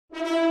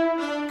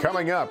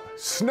Coming up,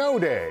 Snow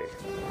Day.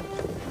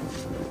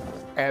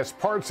 As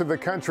parts of the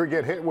country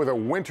get hit with a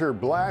winter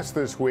blast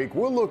this week,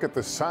 we'll look at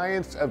the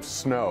science of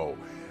snow.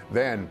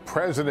 Then,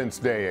 President's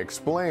Day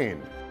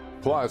explained.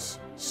 Plus,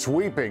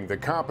 sweeping the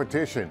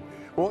competition.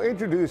 We'll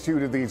introduce you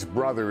to these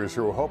brothers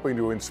who are hoping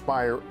to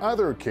inspire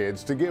other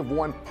kids to give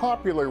one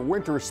popular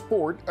winter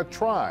sport a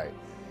try.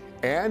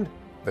 And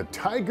the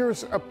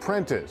Tiger's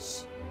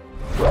Apprentice.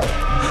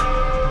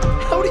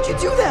 How did you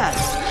do that?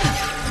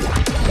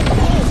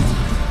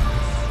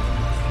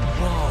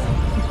 Whoa.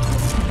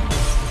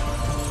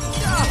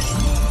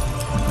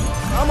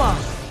 Come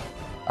on.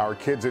 Our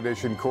Kids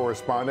Edition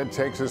correspondent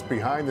takes us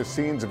behind the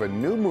scenes of a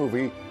new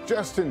movie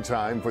just in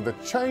time for the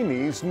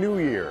Chinese New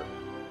Year.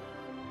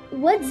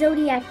 What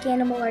zodiac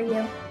animal are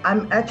you?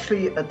 I'm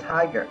actually a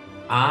tiger.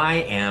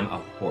 I am a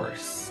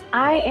horse.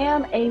 I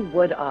am a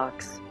wood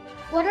ox.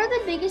 What are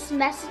the biggest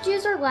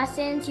messages or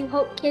lessons you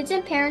hope kids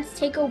and parents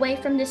take away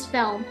from this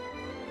film?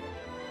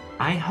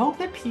 I hope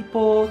that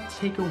people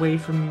take away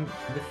from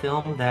the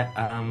film that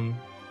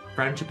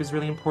friendship is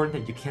really important,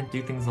 that you can't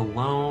do things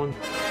alone.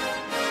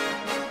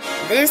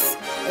 This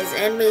is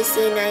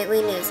NBC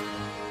Nightly News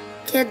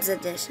Kids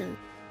Edition.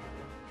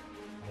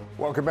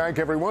 Welcome back,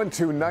 everyone,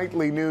 to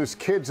Nightly News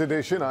Kids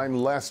Edition. I'm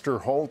Lester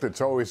Holt.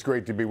 It's always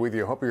great to be with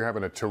you. Hope you're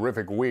having a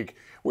terrific week.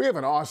 We have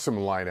an awesome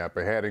lineup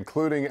ahead,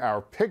 including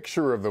our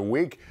Picture of the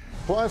Week,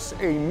 plus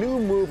a new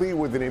movie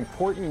with an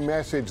important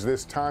message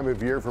this time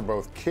of year for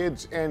both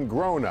kids and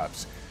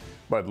grown-ups.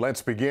 But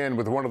let's begin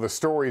with one of the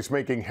stories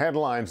making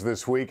headlines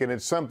this week, and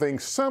it's something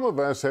some of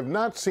us have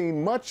not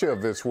seen much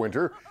of this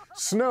winter: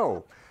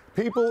 snow.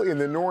 People in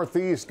the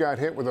Northeast got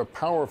hit with a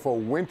powerful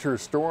winter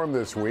storm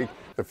this week,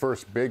 the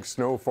first big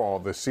snowfall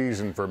of the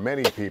season for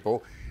many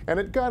people, and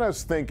it got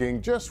us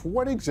thinking, just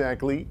what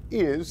exactly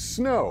is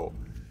snow?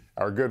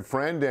 Our good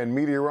friend and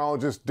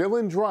meteorologist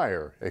Dylan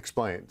Dreyer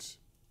explains.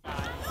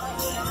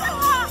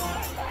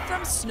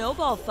 From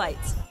snowball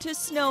fights to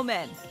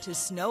snowmen to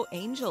snow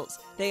angels,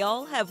 they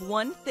all have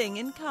one thing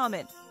in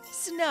common: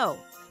 snow.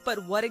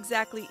 But what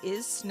exactly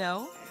is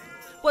snow?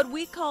 What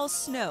we call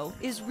snow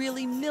is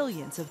really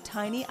millions of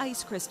tiny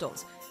ice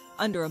crystals.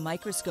 Under a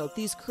microscope,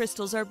 these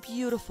crystals are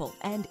beautiful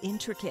and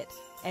intricate,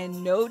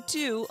 and no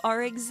two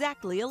are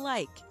exactly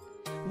alike.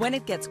 When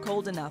it gets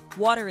cold enough,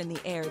 water in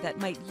the air that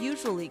might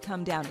usually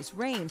come down as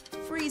rain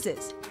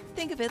freezes.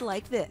 Think of it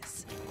like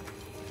this.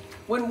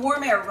 When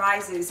warm air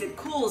rises, it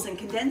cools and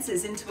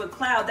condenses into a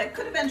cloud that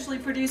could eventually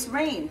produce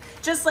rain,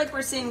 just like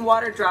we're seeing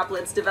water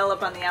droplets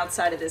develop on the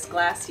outside of this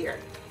glass here.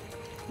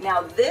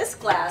 Now, this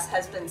glass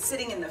has been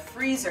sitting in the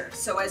freezer,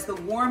 so as the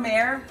warm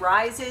air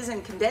rises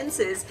and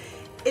condenses,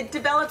 it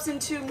develops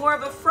into more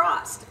of a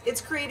frost.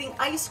 It's creating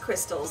ice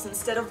crystals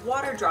instead of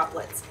water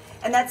droplets.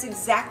 And that's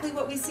exactly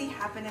what we see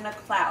happen in a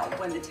cloud.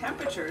 When the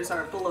temperatures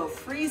are below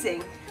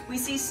freezing, we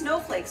see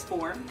snowflakes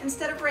form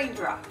instead of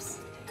raindrops.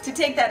 To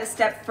take that a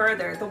step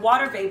further, the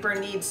water vapor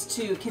needs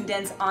to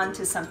condense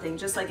onto something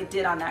just like it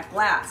did on that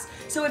glass.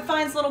 So it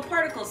finds little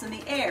particles in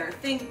the air,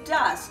 think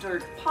dust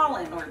or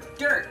pollen or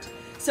dirt.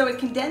 So it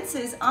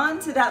condenses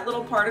onto that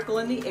little particle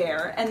in the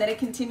air, and then it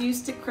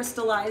continues to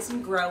crystallize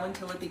and grow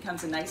until it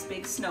becomes a nice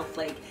big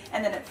snowflake,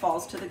 and then it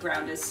falls to the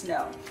ground as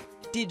snow.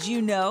 Did you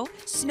know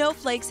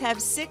snowflakes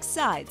have 6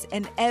 sides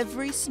and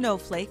every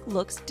snowflake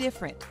looks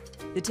different?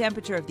 The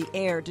temperature of the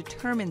air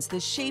determines the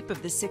shape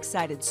of the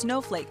 6-sided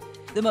snowflake.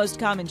 The most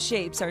common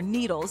shapes are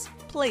needles,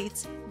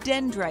 plates,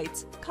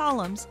 dendrites,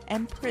 columns,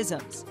 and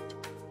prisms.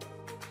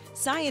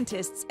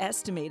 Scientists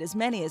estimate as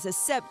many as a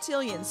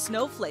septillion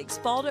snowflakes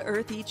fall to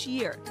Earth each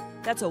year.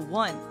 That's a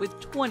 1 with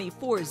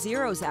 24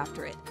 zeros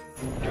after it.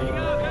 Here we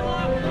go, good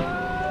luck.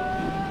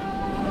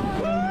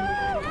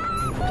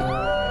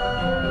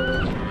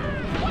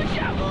 Watch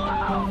out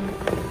below!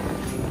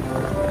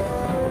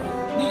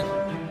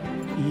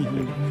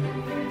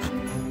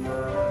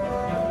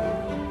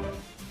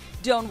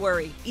 Don't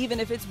worry,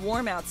 even if it's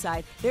warm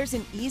outside, there's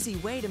an easy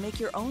way to make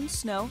your own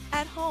snow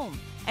at home.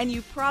 And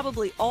you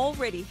probably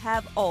already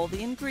have all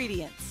the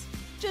ingredients.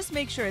 Just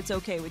make sure it's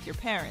okay with your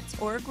parents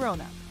or a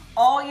grown-up.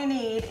 All you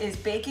need is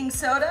baking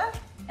soda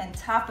and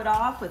top it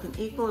off with an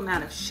equal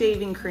amount of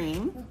shaving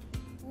cream.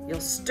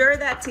 You'll stir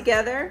that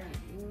together,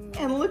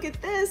 and look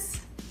at this,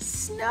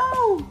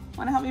 snow.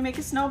 Want to help me make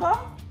a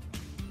snowball?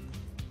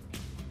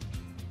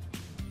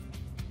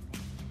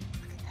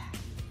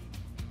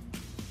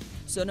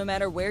 So no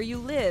matter where you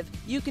live,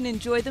 you can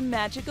enjoy the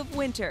magic of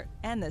winter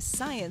and the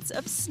science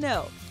of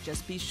snow.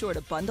 Just be sure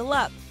to bundle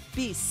up,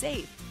 be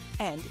safe,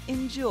 and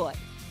enjoy.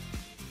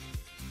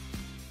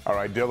 All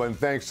right, Dylan,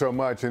 thanks so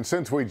much. And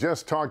since we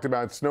just talked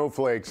about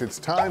snowflakes, it's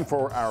time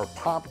for our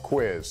pop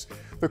quiz.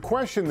 The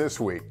question this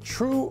week: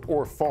 true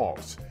or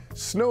false?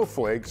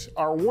 Snowflakes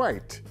are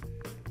white.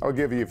 I'll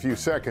give you a few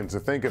seconds to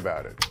think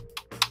about it.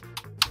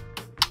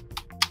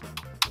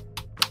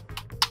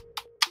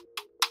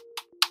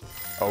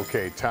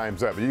 Okay,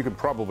 time's up. You can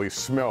probably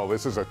smell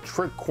this is a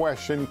trick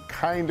question,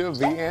 kind of.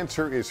 The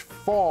answer is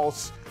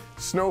false.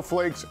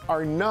 Snowflakes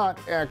are not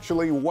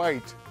actually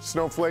white.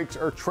 Snowflakes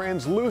are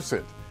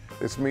translucent.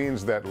 This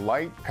means that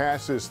light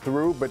passes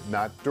through, but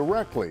not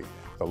directly.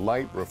 The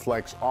light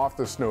reflects off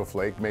the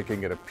snowflake,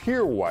 making it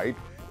appear white,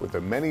 with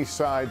the many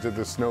sides of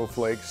the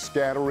snowflake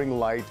scattering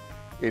light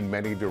in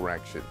many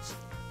directions.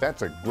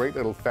 That's a great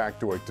little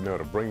factoid to know,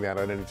 to bring that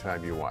on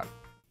anytime you want.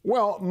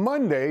 Well,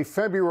 Monday,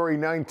 February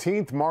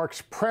 19th,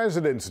 marks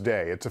President's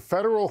Day. It's a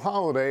federal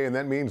holiday, and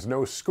that means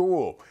no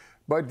school.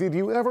 But did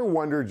you ever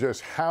wonder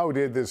just how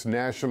did this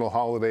national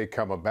holiday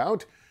come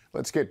about?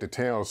 Let's get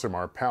details from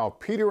our pal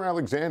Peter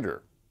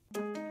Alexander.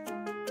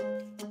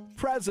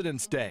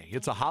 President's Day.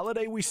 It's a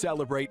holiday we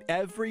celebrate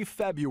every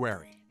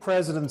February.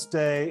 President's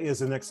Day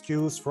is an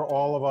excuse for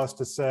all of us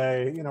to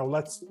say,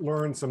 let's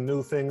learn some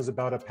new things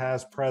about a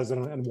past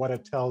president and what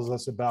it tells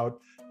us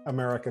about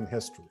American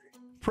history.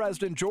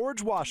 President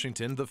George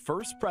Washington, the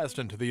first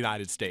president of the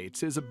United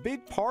States, is a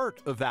big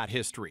part of that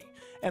history,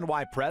 and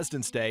why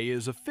President's Day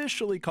is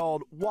officially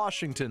called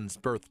Washington's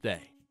birthday.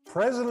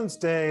 President's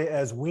Day,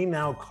 as we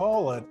now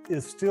call it,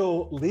 is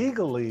still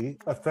legally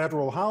a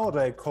federal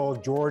holiday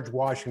called George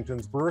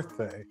Washington's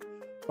birthday,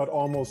 but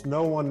almost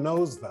no one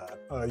knows that.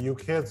 You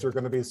kids are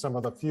going to be some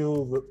of the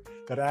few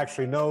that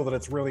actually know that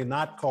it's really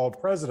not called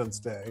President's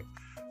Day.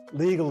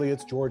 Legally,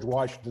 it's George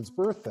Washington's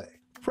birthday.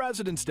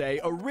 President's Day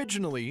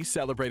originally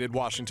celebrated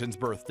Washington's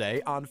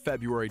birthday on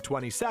February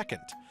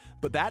 22nd,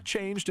 but that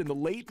changed in the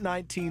late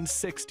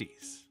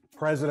 1960s.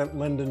 President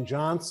Lyndon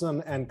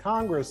Johnson and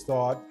Congress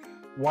thought,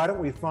 why don't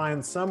we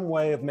find some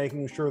way of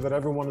making sure that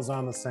everyone is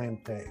on the same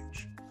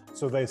page?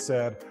 So they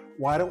said,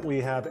 why don't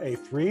we have a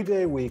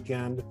 3-day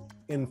weekend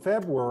in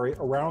February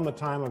around the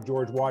time of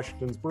George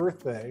Washington's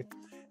birthday,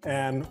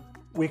 and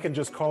we can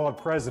just call it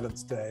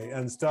President's Day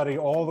and study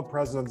all the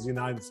presidents of the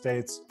United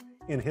States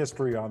in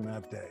history on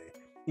that day,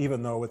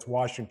 even though it's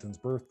Washington's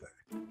birthday.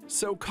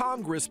 So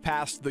Congress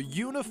passed the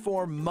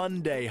Uniform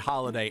Monday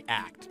Holiday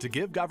Act to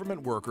give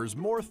government workers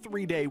more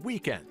 3-day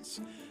weekends.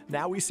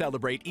 Now we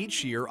celebrate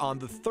each year on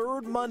the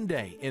third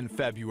Monday in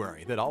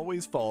February that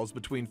always falls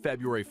between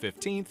February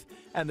 15th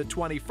and the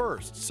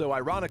 21st. So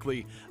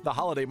ironically, the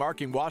holiday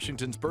marking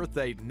Washington's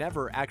birthday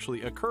never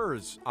actually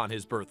occurs on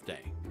his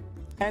birthday.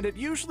 And it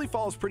usually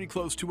falls pretty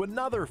close to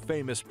another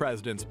famous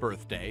president's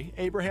birthday,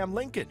 Abraham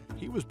Lincoln.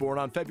 He was born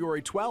on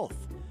February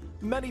 12th.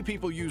 Many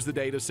people use the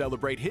day to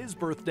celebrate his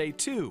birthday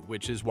too,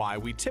 which is why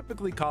we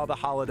typically call the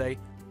holiday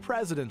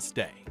President's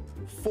Day.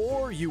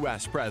 4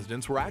 U.S.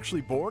 presidents were actually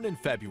born in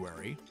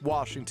February: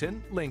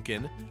 Washington,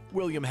 Lincoln,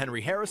 William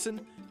Henry Harrison,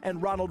 and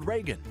Ronald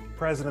Reagan.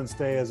 President's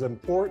Day is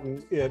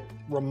important. It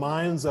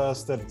reminds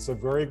us that it's a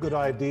very good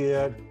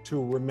idea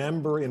to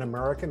remember in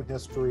American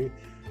history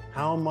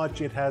how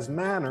much it has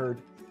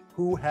mattered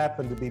who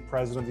happened to be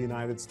president of the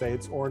United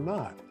States or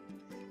not.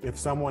 If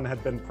someone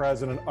had been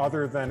president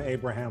other than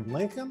Abraham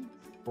Lincoln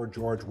or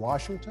George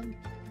Washington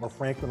or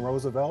Franklin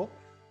Roosevelt,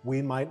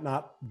 we might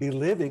not be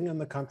living in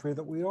the country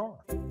that we are.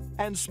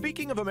 And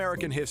speaking of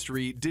American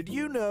history, did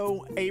you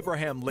know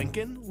Abraham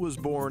Lincoln was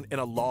born in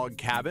a log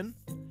cabin?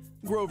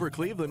 Grover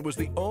Cleveland was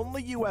the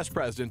only U.S.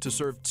 president to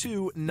serve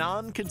 2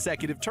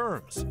 non-consecutive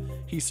terms.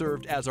 He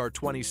served as our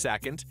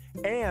 22nd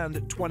and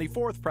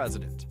 24th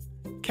president.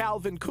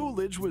 Calvin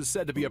Coolidge was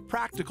said to be a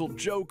practical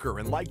joker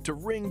and liked to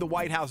ring the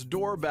White House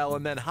doorbell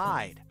and then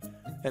hide.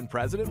 And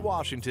President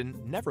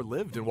Washington never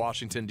lived in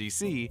Washington,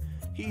 D.C.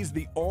 He's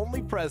the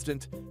only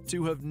president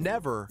to have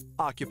never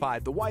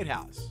occupied the White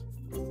House.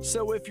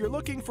 So if you're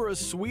looking for a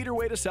sweeter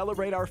way to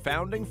celebrate our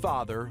founding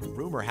father,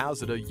 rumor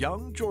has it a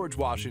young George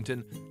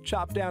Washington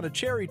chopped down a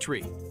cherry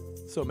tree.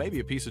 So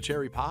maybe a piece of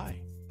cherry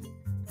pie.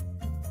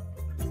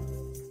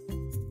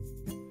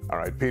 All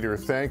right, Peter,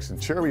 thanks.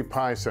 And cherry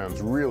pie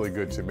sounds really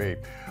good to me.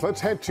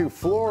 Let's head to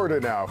Florida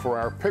now for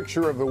our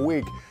picture of the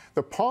week.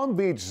 The Palm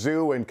Beach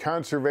Zoo and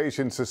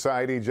Conservation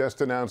Society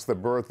just announced the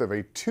birth of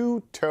a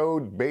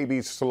 2-toed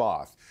baby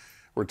sloth.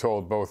 We're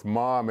told both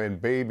mom and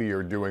baby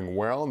are doing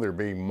well, and they're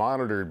being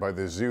monitored by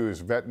the zoo's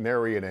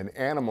veterinarian and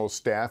animal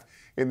staff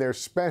in their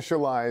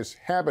specialized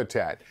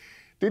habitat.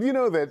 Did you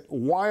know that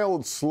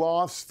wild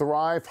sloths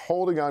thrive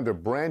holding onto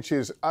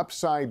branches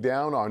upside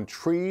down on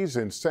trees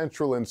in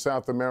Central and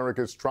South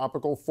America's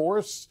tropical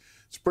forests?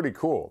 It's pretty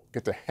cool.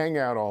 Get to hang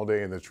out all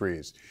day in the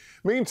trees.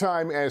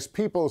 Meantime, as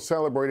people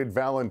celebrated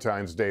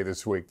Valentine's Day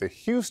this week, the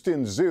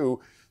Houston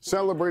Zoo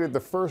celebrated the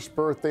first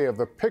birthday of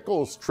the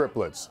Pickles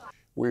triplets.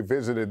 We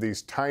visited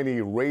these tiny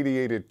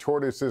radiated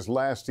tortoises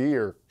last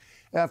year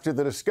after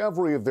the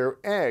discovery of their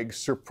eggs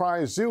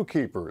surprised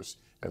zookeepers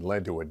and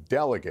led to a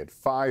delicate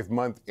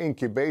 5-month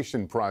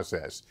incubation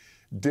process.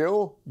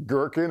 Dill,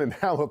 gherkin, and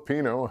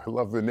jalapeno, I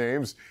love the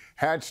names,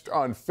 hatched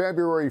on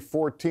February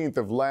 14th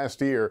of last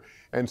year,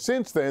 and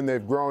since then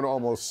they've grown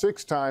almost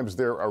 6 times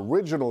their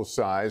original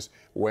size,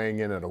 weighing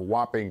in at a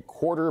whopping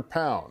 1/4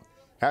 pound.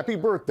 Happy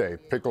birthday,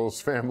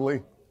 Pickles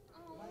family.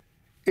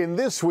 In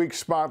this week's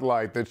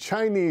Spotlight, the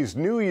Chinese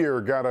New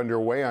Year got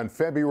underway on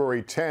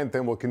February 10th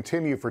and will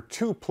continue for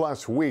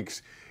 2+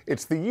 weeks.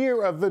 It's the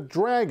year of the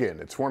dragon.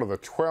 It's one of the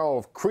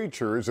 12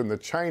 creatures in the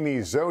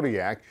Chinese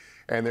zodiac,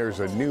 and there's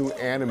a new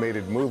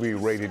animated movie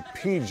rated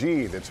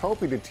PG that's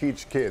hoping to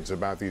teach kids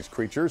about these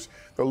creatures,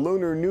 the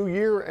Lunar New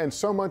Year, and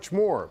so much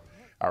more.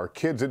 Our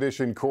Kids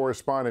Edition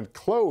correspondent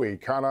Chloe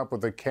caught up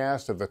with the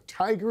cast of The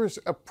Tiger's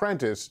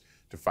Apprentice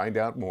to find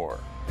out more.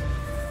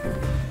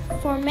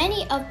 For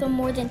many of the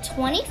more than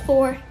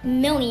 24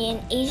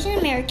 million Asian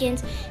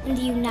Americans in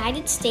the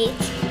United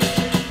States,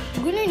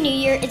 Lunar New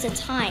Year is a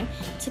time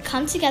to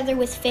come together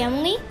with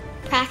family,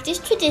 practice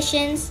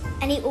traditions,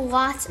 and eat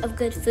lots of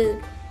good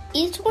food.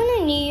 Each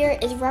Lunar New Year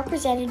is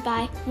represented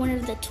by one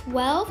of the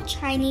 12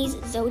 Chinese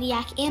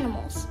zodiac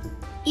animals.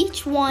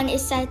 Each one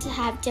is said to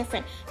have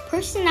different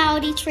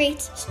personality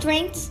traits,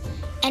 strengths,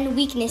 and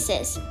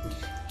weaknesses.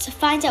 To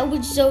find out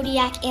which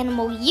zodiac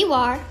animal you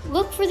are,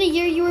 look for the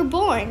year you were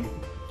born.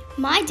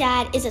 My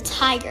dad is a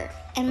tiger,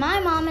 and my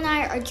mom and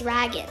I are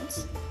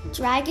dragons.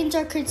 Dragons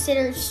are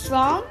considered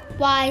strong,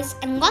 wise,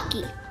 and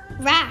lucky.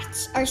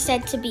 Rats are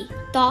said to be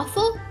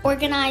thoughtful,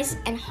 organized,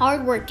 and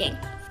hardworking.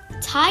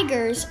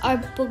 Tigers are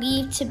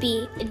believed to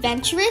be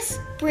adventurous,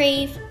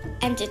 brave,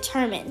 and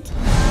determined.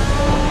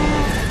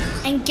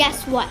 And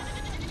guess what?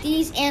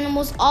 These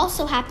animals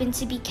also happen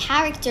to be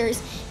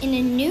characters in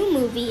a new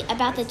movie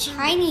about the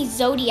Chinese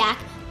zodiac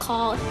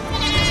called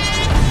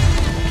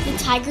The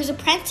Tiger's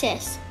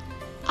Apprentice.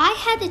 I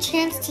had the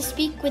chance to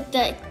speak with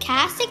the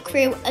cast and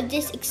crew of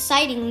this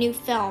exciting new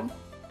film.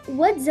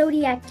 What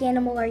zodiac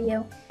animal are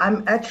you?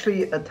 I'm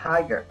actually a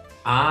tiger.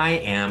 I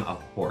am a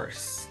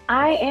horse.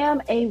 I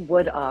am a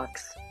wood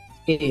ox.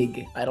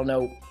 Pig. I don't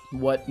know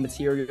what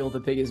material the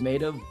pig is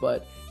made of,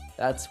 but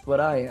that's what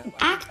I am.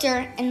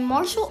 Actor and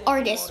martial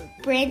artist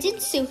Brandon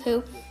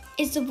Suhu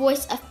is the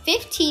voice of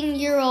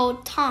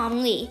 15-year-old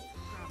Tom Lee,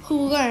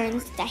 who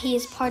learns that he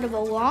is part of a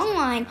long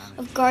line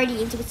of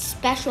guardians with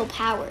special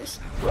powers.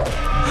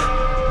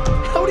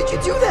 How did you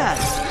do that?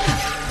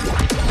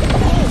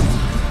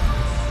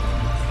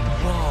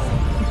 Whoa.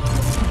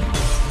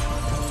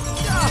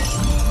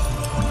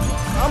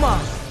 Come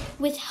on.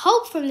 With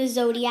help from the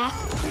Zodiac,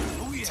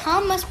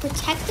 Tom must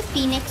protect the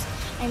Phoenix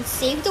and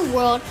save the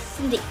world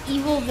from the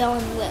evil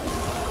villain Wu.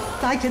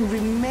 I can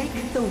remake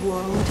the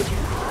world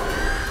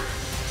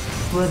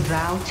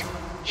without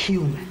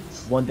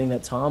humans. One thing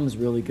that Tom's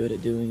really good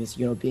at doing is,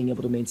 being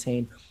able to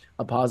maintain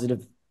a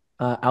positive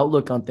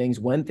outlook on things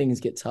when things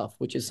get tough,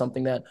 which is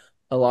something that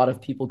a lot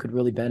of people could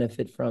really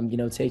benefit from,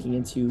 taking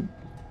into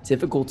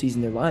difficulties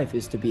in their life,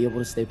 is to be able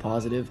to stay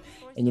positive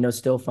and,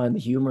 still find the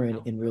humor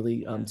in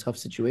really tough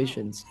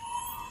situations.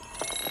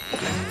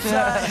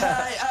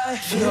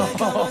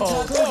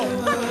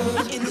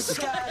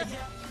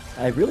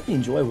 I really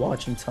enjoy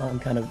watching Tom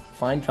kind of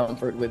find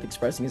comfort with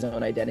expressing his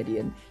own identity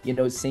and,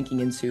 sinking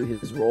into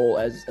his role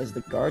as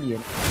the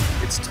guardian.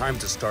 It's time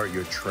to start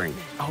your training.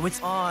 Oh,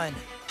 it's on.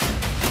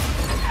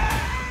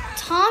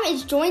 Tom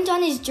is joined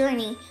on his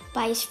journey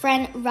by his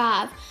friend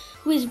Rob,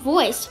 who is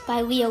voiced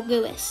by Leo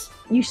Lewis.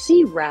 You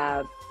see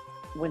Rav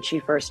when she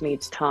first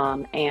meets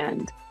Tom,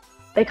 and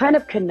they kind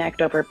of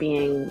connect over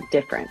being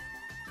different.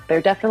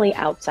 They're definitely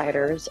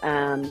outsiders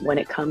when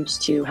it comes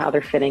to how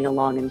they're fitting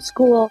along in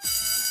school.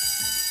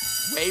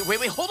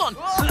 Wait, hold on.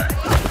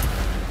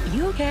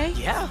 You okay?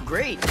 Yeah,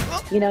 great.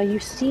 You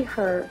see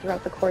her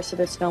throughout the course of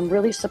this film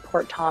really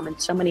support Tom in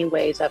so many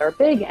ways that are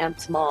big and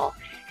small.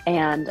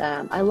 And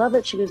I love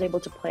that she was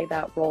able to play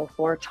that role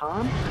for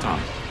Tom.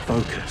 Tom,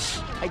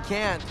 focus. I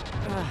can't.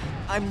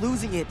 I'm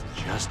losing it.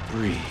 Just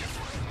breathe.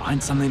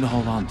 Find something to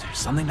hold on to,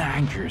 something to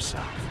anchor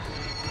yourself.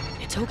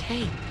 It's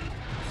okay.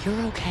 You're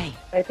okay.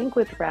 I think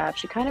with Rav,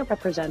 she kind of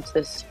represents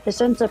this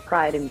sense of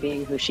pride in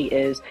being who she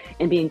is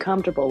and being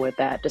comfortable with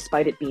that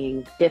despite it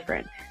being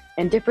different.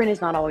 And different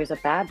is not always a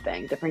bad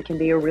thing. Different can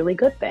be a really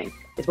good thing.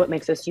 It's what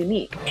makes us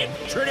unique.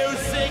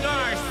 Introducing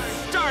our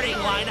starting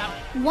lineup.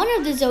 One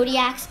of the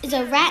Zodiacs is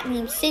a rat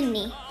named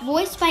Sydney,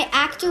 voiced by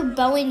actor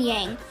Bowen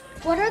Yang.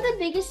 What are the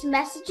biggest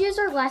messages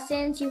or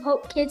lessons you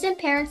hope kids and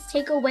parents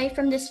take away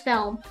from this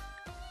film?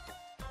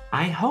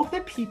 I hope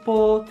that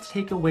people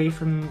take away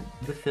from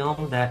the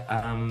film that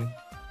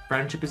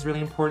friendship is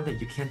really important,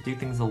 that you can't do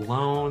things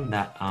alone,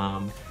 that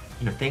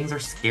things are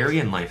scary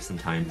in life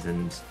sometimes,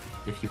 and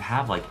if you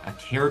have like a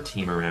care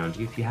team around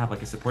you, if you have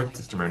like a support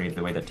system around you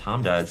the way that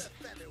Tom does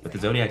with the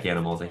Zodiac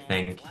animals, I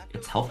think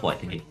it's helpful. I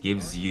think it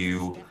gives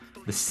you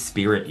the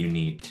spirit you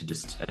need to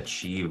just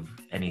achieve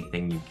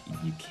anything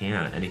you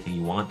can, anything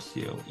you want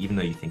to, even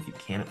though you think you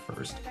can at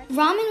first.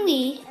 Ramen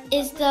Lee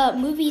is the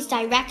movie's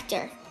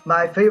director.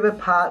 My favorite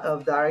part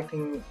of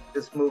directing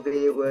this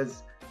movie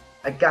was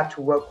I got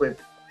to work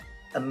with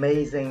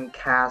amazing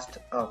cast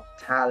of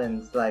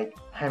talents like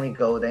Henry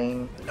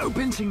Golding. No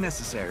benching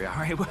necessary, all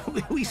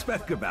right? We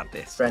spoke about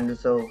this. Brandon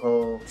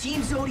Soho.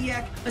 Team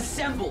Zodiac,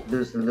 assemble.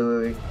 Lucy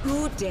Louis.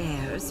 Who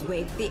dares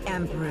wake the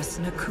Empress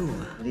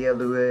Nakua? Leah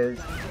Lewis.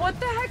 What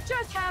the heck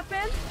just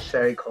happened?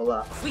 Sherry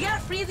Cola. We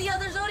gotta free the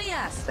other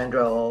Zodiacs.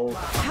 Sandra Oh.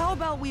 How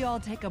about we all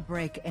take a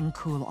break and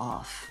cool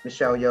off?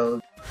 Michelle Yeoh.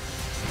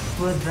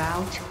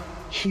 Without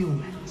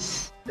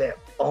humans. They're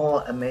all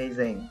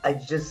amazing. I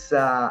just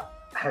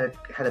had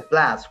a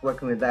blast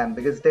working with them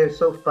because they're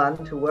so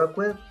fun to work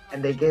with,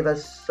 and they gave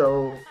us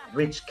so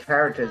rich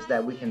characters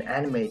that we can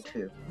animate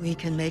to. We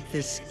can make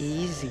this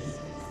easy.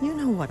 You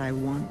know what I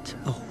want,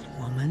 old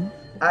woman.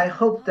 I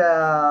hope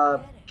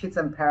the kids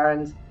and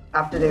parents,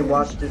 after they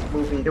watch this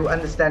movie, they'll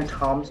understand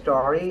Tom's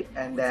story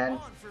and then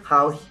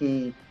how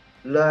he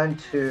learned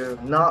to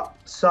not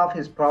solve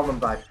his problem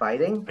by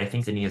fighting. I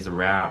think Sydney as a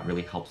rat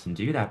really helps him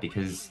do that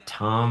because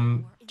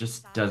Tom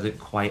just doesn't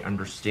quite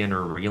understand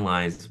or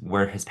realize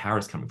where his power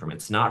is coming from.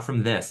 It's not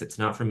from this, it's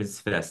not from his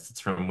fists, it's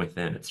from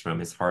within, it's from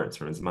his heart, it's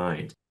from his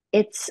mind.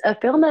 It's a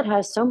film that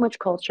has so much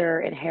culture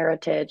and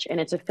heritage, and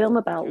it's a film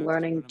about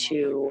learning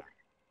to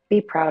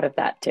be proud of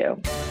that too.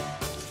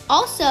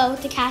 Also,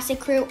 the cast and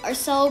crew are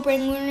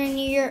celebrating Lunar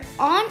New Year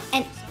on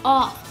and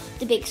off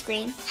the big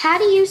screen. How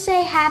do you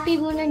say Happy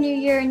Lunar New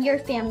Year in your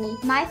family?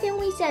 My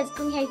family says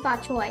Gung Hei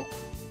Fa Choi.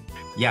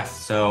 Yes,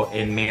 so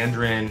in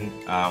Mandarin,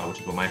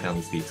 which is what my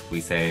family speaks, we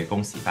say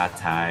恭喜发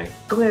财.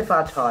 恭喜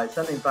发财,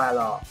 新年快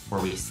乐. Or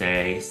we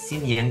say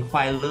新年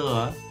快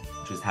乐,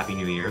 which is Happy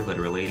New Year,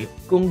 literally.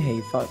 恭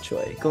喜发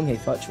财, 恭喜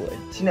发财.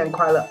 新年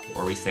快乐.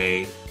 Or we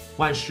say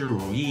万事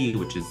如意,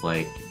 which is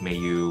like, may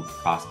you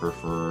prosper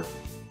for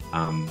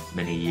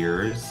many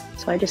years.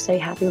 So I just say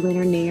Happy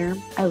Lunar New Year.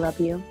 I love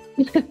you.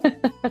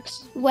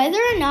 Whether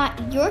or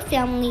not your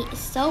family is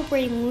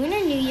celebrating Lunar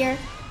New Year,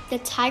 the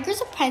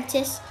Tiger's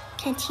Apprentice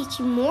can teach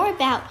you more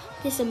about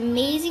this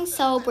amazing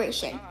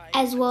celebration,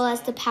 as well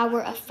as the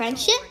power of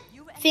friendship,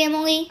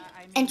 family,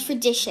 and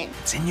tradition.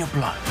 It's in your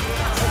blood.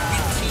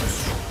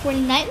 For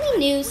Nightly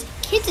News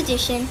Kids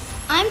Edition,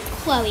 I'm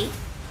Chloe.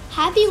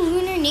 Happy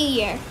Lunar New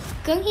Year.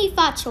 Gung Hei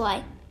Fa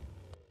Choi.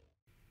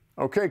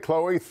 Okay,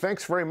 Chloe,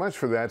 thanks very much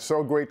for that.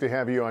 So great to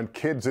have you on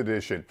Kids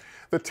Edition.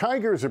 The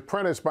Tiger's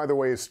Apprentice, by the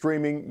way, is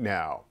streaming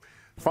now.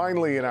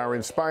 Finally, in our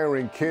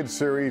Inspiring Kids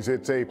series,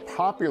 it's a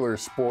popular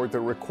sport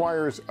that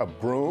requires a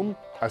broom,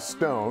 a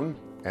stone,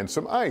 and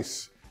some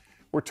ice.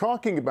 We're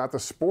talking about the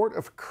sport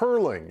of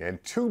curling,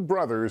 and two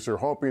brothers are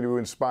hoping to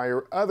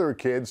inspire other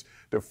kids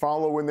to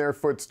follow in their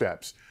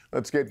footsteps.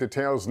 Let's get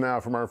details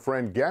now from our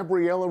friend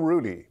Gabriella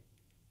Rudy.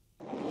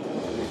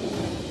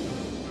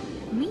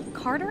 Meet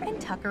Carter and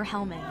Tucker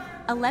Hellman,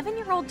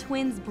 11-year-old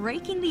twins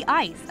breaking the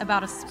ice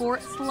about a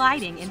sport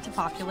sliding into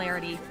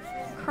popularity,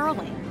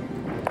 curling.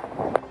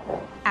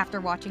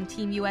 After watching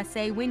Team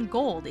USA win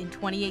gold in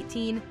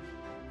 2018,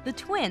 the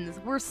twins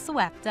were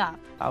swept up.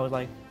 I was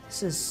like,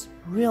 this is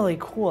really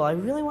cool. I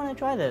really want to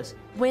try this.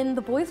 When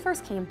the boys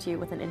first came to you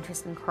with an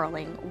interest in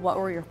curling, what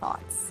were your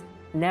thoughts?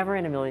 Never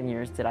in a million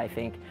years did I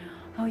think,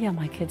 oh yeah,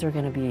 my kids are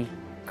going to be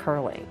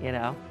curling, you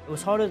know? It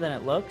was harder than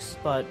it looks,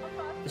 but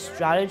the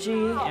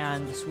strategy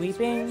and the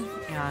sweeping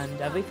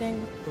and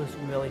everything was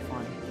really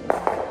fun.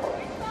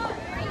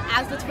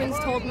 As the twins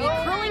told me,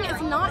 curling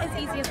is not as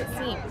easy as it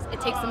seems.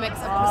 It takes a mix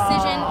of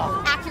precision,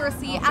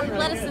 accuracy,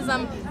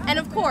 athleticism, and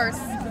of course,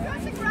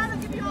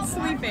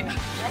 sweeping.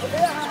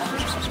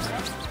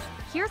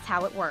 Here's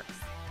how it works.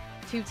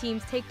 Two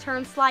teams take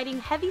turns sliding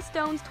heavy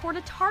stones toward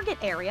a target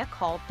area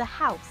called the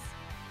house.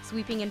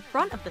 Sweeping in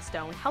front of the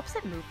stone helps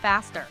it move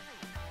faster.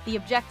 The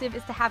objective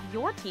is to have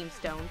your team's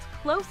stones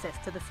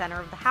closest to the center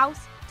of the house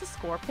to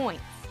score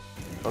points.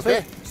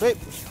 Okay, sweep.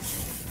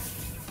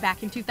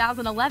 Back in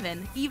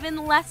 2011,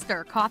 even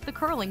Lester caught the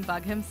curling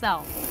bug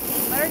himself.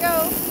 Let her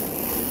go.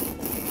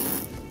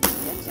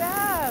 Good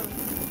job.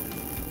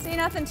 See,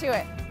 nothing to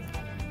it.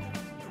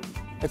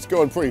 It's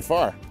going pretty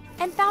far.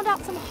 And found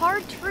out some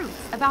hard truths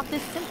about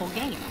this simple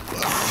game.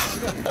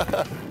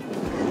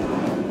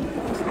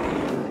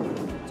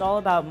 It's all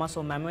about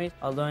muscle memory.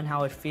 Learn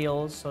how it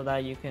feels so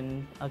that you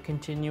can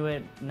continue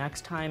it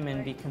next time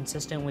and be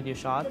consistent with your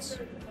shots.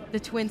 The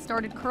twins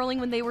started curling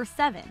when they were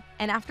 7,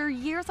 and after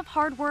years of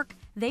hard work,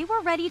 they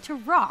were ready to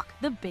rock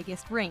the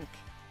biggest rink,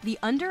 the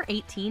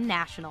Under-18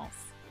 Nationals.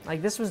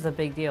 Like, this was the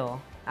big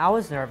deal. I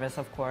was nervous,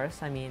 of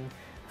course. I mean,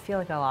 I feel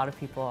like a lot of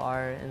people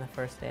are in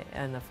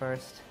the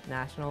first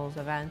Nationals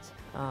event.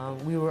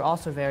 We were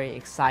also very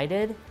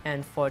excited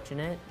and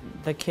fortunate.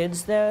 The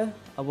kids there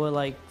were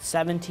like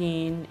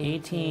 17,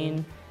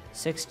 18,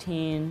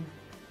 16,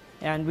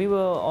 and we were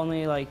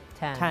only like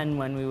 10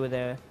 when we were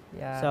there.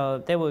 Yeah.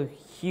 So they were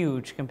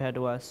huge compared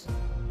to us.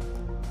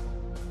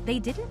 They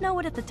didn't know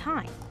it at the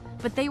time,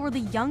 but they were the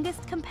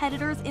youngest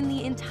competitors in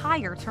the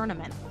entire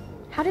tournament.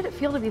 How did it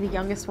feel to be the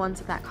youngest ones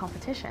at that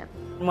competition?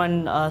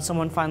 When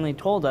someone finally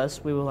told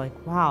us, we were like,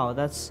 wow,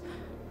 that's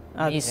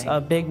a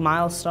big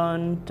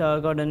milestone to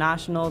go to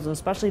nationals, and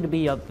especially to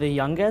be the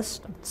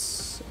youngest.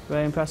 It's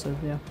very impressive,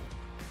 yeah.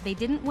 They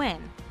didn't win,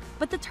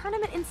 but the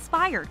tournament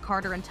inspired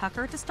Carter and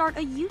Tucker to start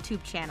a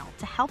YouTube channel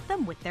to help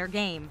them with their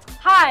game.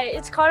 Hi,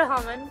 it's Carter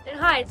Hellman, and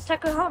hi, it's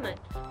Tucker Hellman,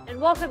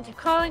 and welcome to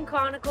Curling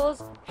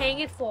Chronicles, Paying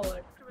It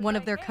Forward. One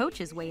of their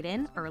coaches weighed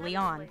in early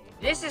on.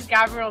 This is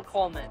Gabrielle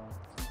Coleman,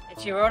 and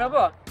she wrote a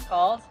book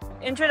called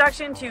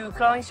Introduction to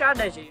Curling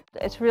Strategy.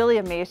 It's really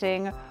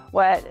amazing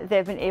what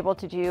they've been able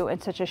to do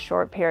in such a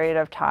short period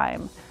of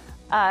time.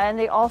 And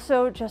they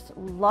also just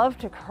love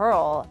to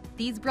curl.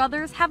 These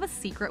brothers have a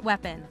secret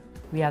weapon.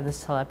 We have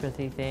this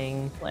telepathy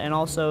thing, and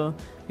also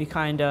we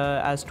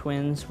as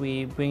twins,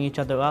 we bring each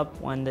other up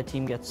when the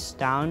team gets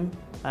down.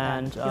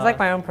 And he's like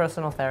my own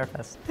personal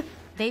therapist.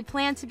 They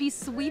plan to be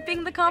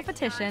sweeping the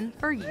competition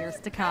for years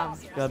to come.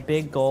 A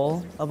big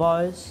goal of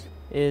ours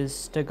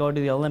is to go to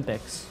the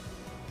Olympics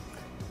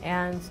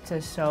and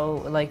to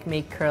show, like,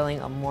 make curling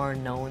a more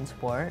known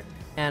sport.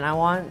 And I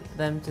want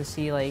them to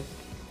see, like,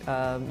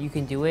 you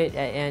can do it,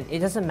 and it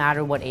doesn't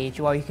matter what age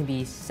you are. You can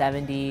be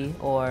 70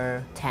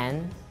 or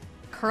 10.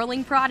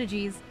 Curling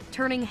prodigies,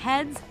 turning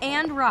heads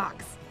and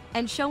rocks,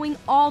 and showing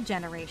all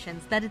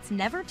generations that it's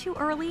never too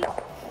early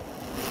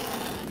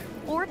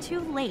or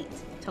too late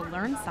to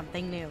learn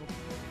something new.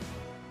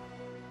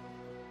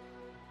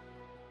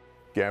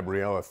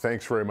 Gabriella,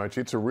 thanks very much.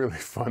 It's a really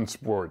fun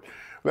sport.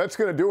 That's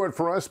going to do it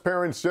for us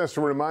parents. Just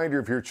a reminder,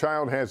 if your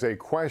child has a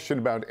question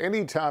about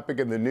any topic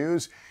in the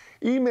news,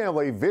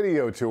 email a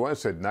video to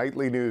us at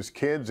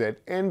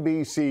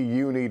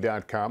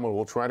NightlyNewsKids@NBCUni.com, and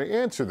we'll try to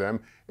answer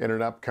them in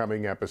an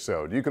upcoming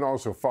episode. You can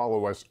also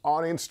follow us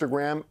on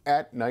Instagram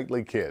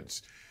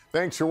 @NightlyKids.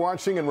 Thanks for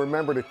watching, and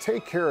remember to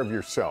take care of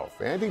yourself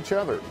and each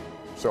other.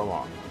 So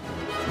long.